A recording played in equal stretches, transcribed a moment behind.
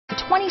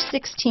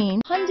2016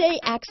 Hyundai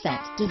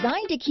Accent.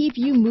 Designed to keep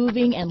you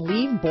moving and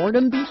leave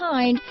boredom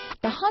behind,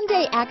 the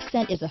Hyundai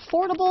Accent is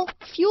affordable,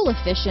 fuel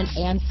efficient,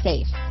 and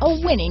safe. A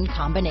winning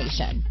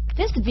combination.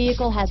 This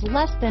vehicle has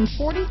less than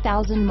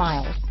 40,000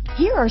 miles.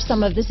 Here are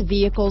some of this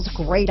vehicle's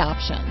great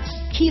options: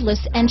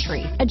 keyless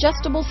entry,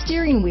 adjustable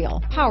steering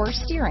wheel, power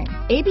steering,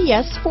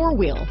 ABS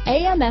 4-wheel,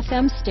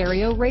 AM/FM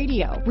stereo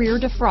radio, rear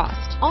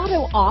defrost,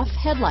 auto-off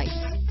headlights,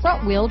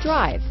 front-wheel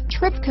drive,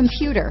 trip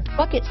computer,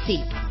 bucket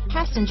seats,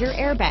 passenger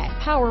airbag,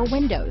 power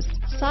windows,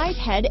 side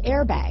head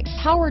airbag,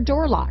 power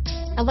door locks,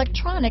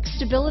 electronic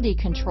stability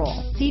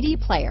control, CD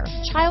player,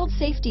 child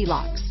safety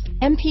locks,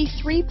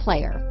 MP3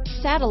 player,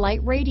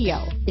 satellite radio.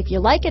 If you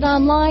like it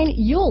online,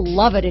 you'll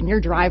love it in your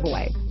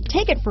driveway.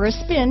 Take it for a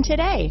spin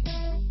today.